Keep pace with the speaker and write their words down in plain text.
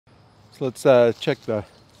So let's check the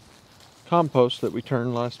compost that we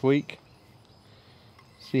turned last week.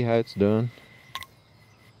 See how it's doing.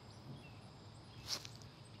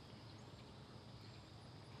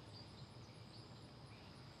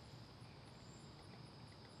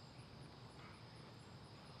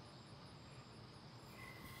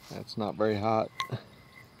 That's not very hot.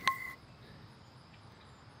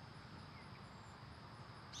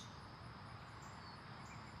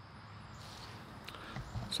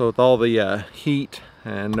 So with all the heat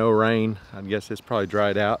and no rain, I guess it's probably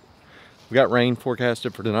dried out. We got rain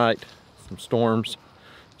forecasted for tonight, some storms,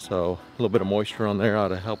 so a little bit of moisture on there ought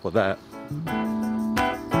to help with that.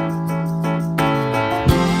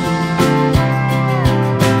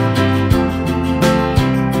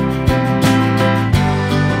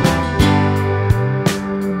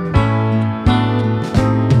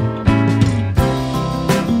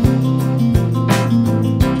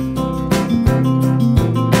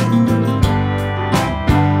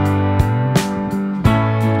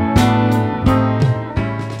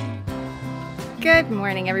 Good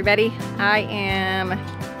morning, everybody. I am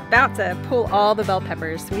about to pull all the bell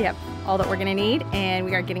peppers. We have all that we're gonna need, and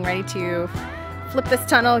we are getting ready to flip this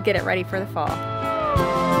tunnel, get it ready for the fall.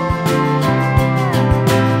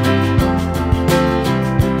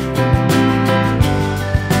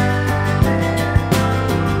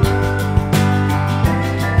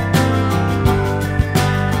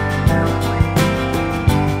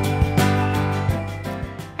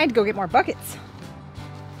 I had to go get more buckets.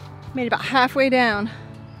 Made it about halfway down.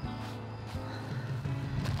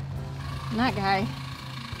 And that guy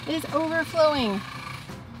is overflowing.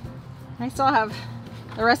 I still have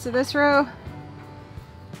the rest of this row,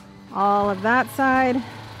 all of that side.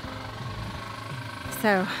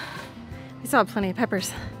 So we still have plenty of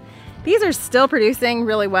peppers. These are still producing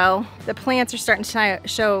really well. The plants are starting to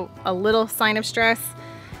show a little sign of stress.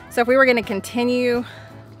 So if we were gonna continue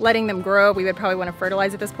letting them grow, we would probably wanna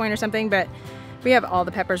fertilize at this point or something, but we have all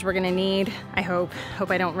the peppers we're gonna need, I hope. Hope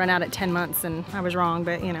I don't run out at 10 months and I was wrong,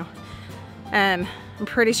 but you know. I'm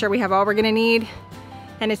pretty sure we have all we're gonna need,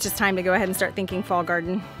 and it's just time to go ahead and start thinking fall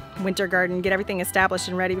garden, winter garden, get everything established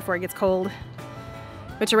and ready before it gets cold.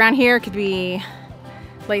 Which around here could be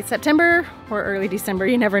late September or early December,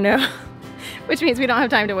 you never know. Which means we don't have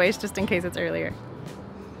time to waste just in case it's earlier.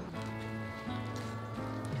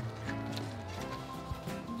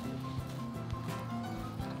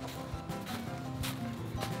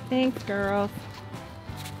 Thanks, girls.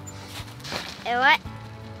 What?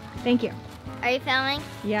 Thank you. Are you filming?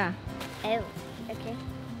 Yeah. Oh, okay.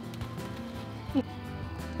 All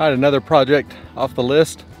right, another project off the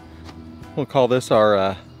list. We'll call this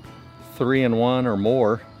our 3-in-1 or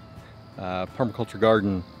more permaculture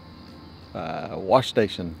garden wash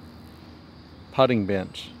station, potting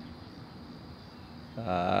bench,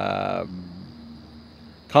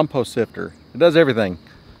 compost sifter. It does everything.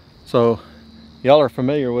 So y'all are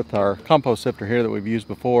familiar with our compost sifter here that we've used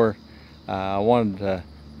before. I wanted to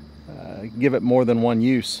give it more than one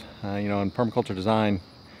use. You know, in permaculture design,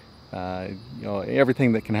 you know,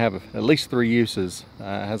 everything that can have at least 3 uses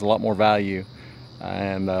has a lot more value,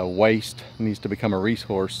 and waste needs to become a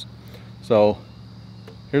resource. So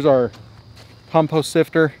here's our compost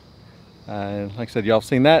sifter. Like I said, y'all have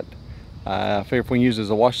seen that. I figure if we can use it as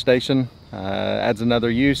a wash station, adds another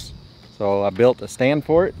use. So I built a stand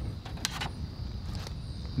for it.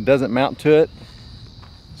 It doesn't mount to it,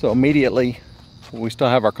 so immediately we still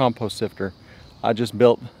have our compost sifter. I just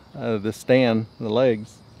built the stand, the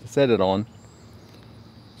legs, to set it on,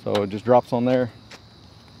 so it just drops on there.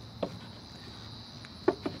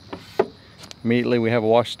 Immediately we have a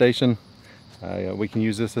wash station. We can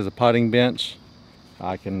use this as a potting bench.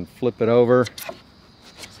 I can flip it over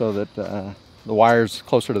so that the wire's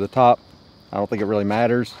closer to the top. I don't think it really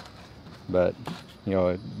matters, but you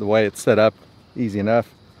know, the way it's set up, easy enough.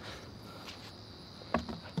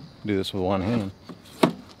 Do this with one hand.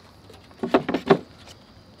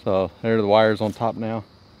 So there are the wires on top now.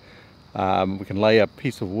 We can lay a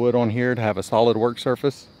piece of wood on here to have a solid work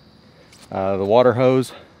surface. The water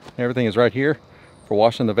hose, everything is right here for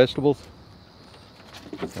washing the vegetables.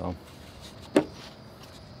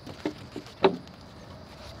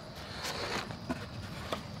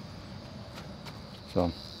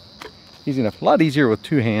 So easy enough. A lot easier with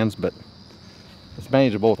 2 hands, but it's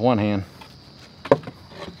manageable with 1 hand.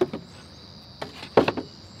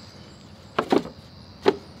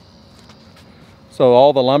 So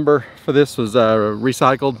all the lumber for this was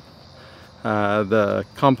recycled. The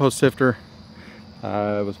compost sifter,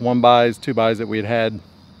 it was 1-bys, 2-bys that we had. You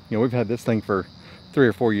know, we've had this thing for 3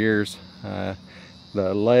 or 4 years.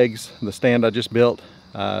 The legs, the stand I just built,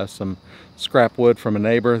 some scrap wood from a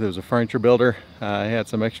neighbor. There was a furniture builder. He had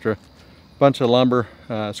some extra bunch of lumber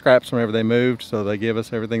scraps whenever they moved, so they gave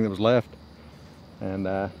us everything that was left.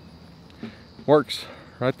 And works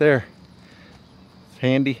right there. It's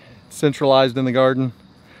handy, centralized in the garden,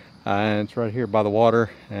 and it's right here by the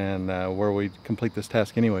water, and where we complete this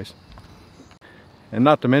task anyways. And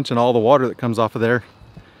not to mention all the water that comes off of there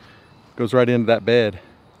goes right into that bed,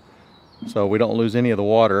 so we don't lose any of the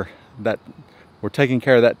water. That we're taking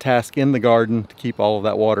care of that task in the garden to keep all of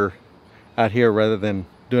that water out here rather than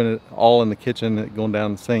doing it all in the kitchen and going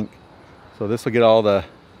down the sink. So this will get all the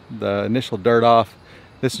initial dirt off.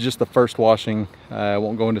 This is just the first washing. I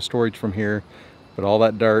won't go into storage from here, but all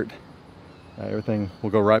that dirt, everything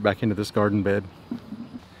will go right back into this garden bed.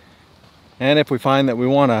 And if we find that we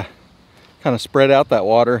want to kind of spread out that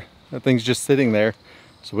water, that thing's just sitting there,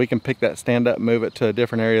 so we can pick that stand up, move it to a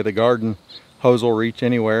different area of the garden. Hose will reach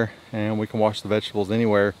anywhere, and we can wash the vegetables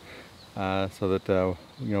anywhere, so that you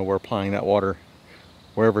know, we're applying that water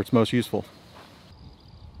wherever it's most useful.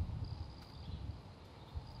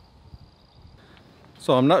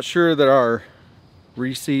 So I'm not sure that our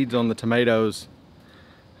reseeds on the tomatoes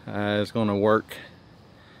is going to work.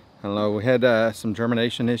 I don't know, we had some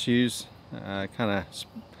germination issues, kind of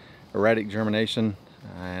erratic germination,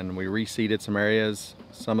 and we reseeded some areas.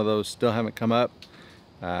 Some of those still haven't come up.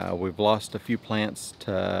 We've lost a few plants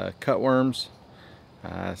to cutworms,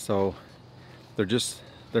 so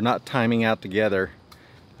they're not timing out together.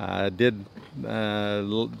 Did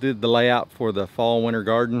the layout for the fall winter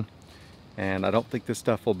garden, and I don't think this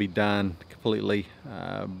stuff will be done completely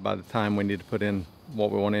by the time we need to put in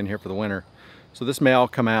what we want in here for the winter. So this may all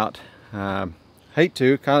come out. Hate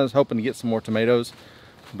to, kind of hoping to get some more tomatoes,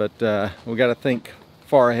 but we got to think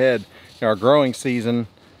far ahead. In our growing season,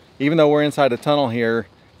 even though we're inside a tunnel here,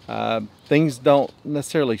 things don't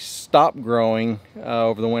necessarily stop growing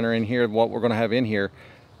over the winter in here, what we're going to have in here,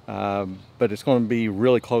 but it's going to be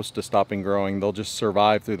really close to stopping growing. They'll just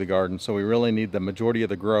survive through the garden, so we really need the majority of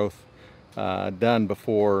the growth done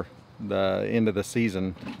before the end of the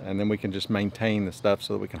season, and then we can just maintain the stuff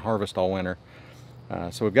so that we can harvest all winter.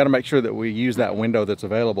 So we've got to make sure that we use that window that's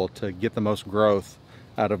available to get the most growth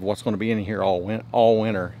out of what's going to be in here all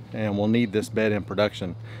winter, and we'll need this bed in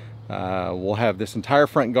production. We'll have this entire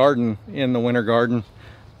front garden in the winter garden,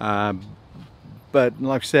 but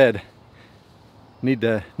like I said, need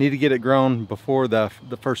to get it grown before the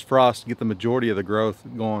first frost to get the majority of the growth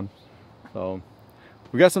going. So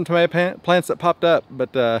we got some tomato plants that popped up,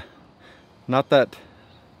 but not that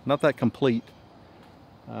complete.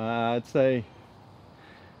 I'd say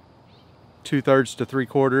 2/3 to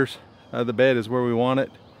 3/4 of the bed is where we want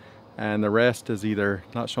it, and the rest is either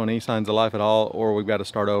not showing any signs of life at all, or we've got to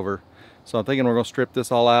start over. So I'm thinking we're going to strip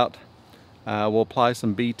this all out. We'll apply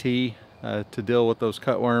some BT to deal with those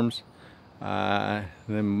cutworms,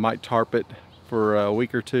 then might tarp it for a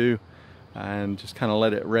week or two and just kind of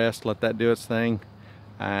let it rest, let that do its thing.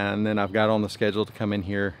 And then I've got on the schedule to come in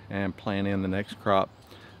here and plant in the next crop.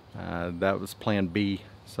 That was plan B.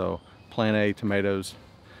 So plan A, tomatoes,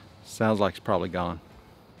 sounds like it's probably gone.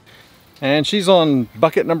 And she's on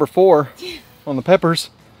bucket number 4 on the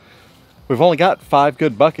peppers. We've only got 5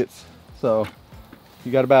 good buckets, so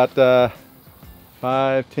you got about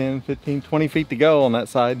 5, 10, 15, 20 feet to go on that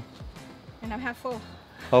side. And I'm half full.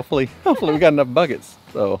 Hopefully we got enough buckets.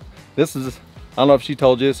 So this is, I don't know if she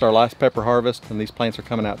told you, it's our last pepper harvest, and these plants are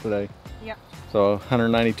coming out today. Yep. So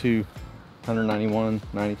 192, 191,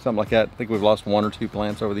 90, something like that. I think we've lost 1 or 2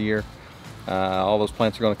 plants over the year. All those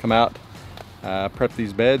plants are going to come out, prep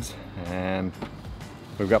these beds, and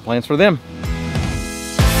we've got plans for them.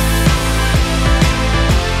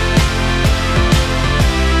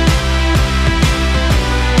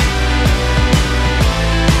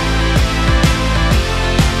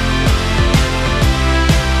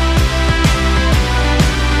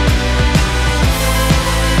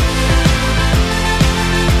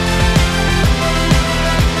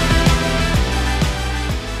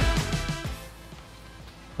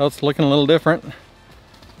 Well, it's looking a little different.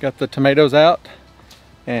 Got the tomatoes out,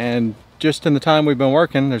 and just in the time we've been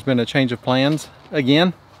working, there's been a change of plans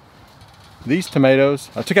again. These tomatoes,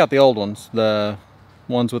 I took out the old ones, the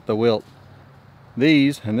ones with the wilt.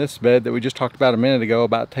 These, and this bed that we just talked about a minute ago,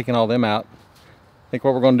 about taking all them out. I think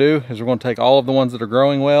what we're going to do is we're going to take all of the ones that are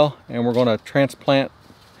growing well, and we're going to transplant,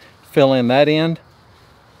 fill in that end,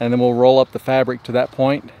 and then we'll roll up the fabric to that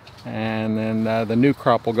point, and then the new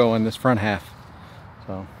crop will go in this front half.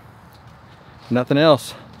 So nothing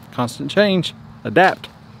else, constant change, adapt.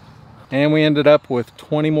 And we ended up with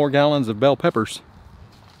 20 more gallons of bell peppers.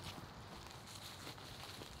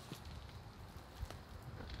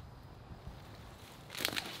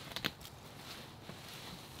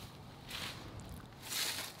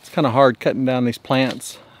 kind of hard cutting down these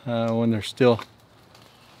plants when they're still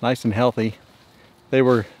nice and healthy. They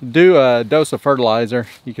were due a dose of fertilizer.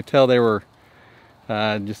 You could tell they were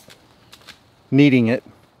just needing it,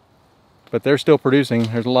 but they're still producing.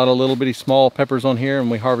 There's a lot of little bitty small peppers on here, and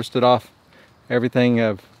we harvested off everything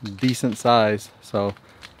of decent size. So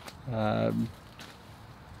there'll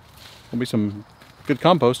be some good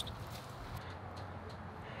compost.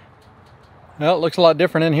 Well, it looks a lot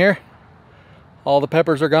different in here. All the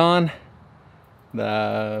peppers are gone.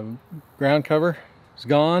 The ground cover is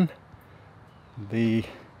gone. The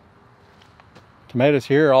tomatoes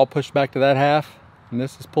here are all pushed back to that half, and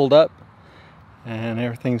this is pulled up, and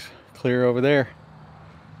everything's clear over there.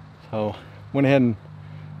 So went ahead and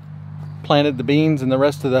planted the beans in the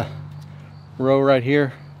rest of the row right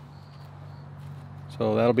here.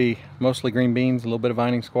 So that'll be mostly green beans, a little bit of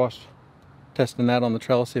vining squash. Testing that on the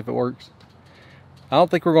trellis, see if it works. I don't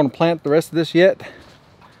think we're going to plant the rest of this yet.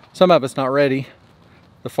 Some of it's not ready.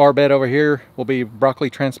 The far bed over here will be broccoli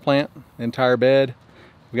transplant, the entire bed.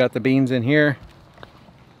 We got the beans in here.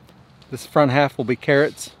 This front half will be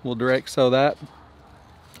carrots. We'll direct sow that.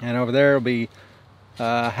 And over there will be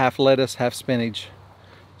half lettuce, half spinach.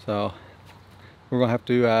 So we're gonna have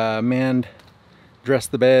to mend, dress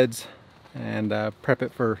the beds, and prep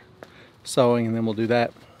it for sowing, and then we'll do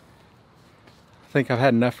that. I think I've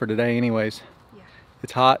had enough for today anyways. Yeah.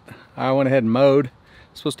 It's hot. I went ahead and mowed.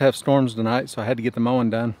 Supposed to have storms tonight, so I had to get the mowing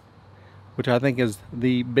done, which I think is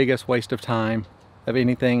the biggest waste of time of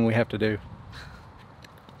anything we have to do.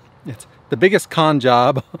 It's the biggest con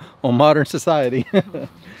job on modern society.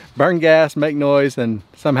 Burn gas, make noise, and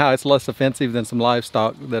somehow it's less offensive than some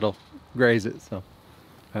livestock that'll graze it. So,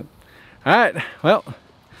 all right, well,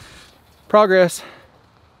 progress.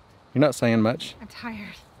 You're not saying much. I'm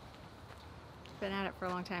tired. Been at it for a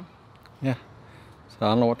long time. Yeah, so I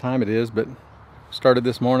don't know what time it is, but started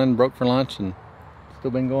this morning, broke for lunch, and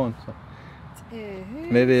still been going. So.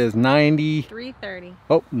 And it is 90. 3:30.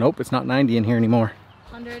 Oh, nope, it's not 90 in here anymore.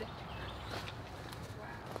 100. Wow.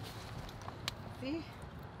 See?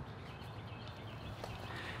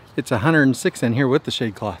 It's 106 in here with the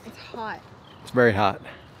shade cloth. It's hot. It's very hot.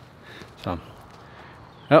 So,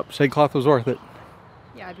 oh, shade cloth was worth it.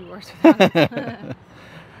 Yeah, I'd be worse without it.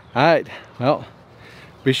 All right, well,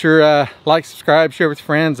 be sure like, subscribe, share with your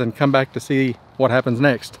friends, and come back to see what happens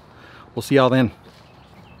next. We'll see y'all then.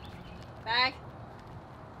 Bye.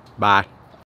 Bye.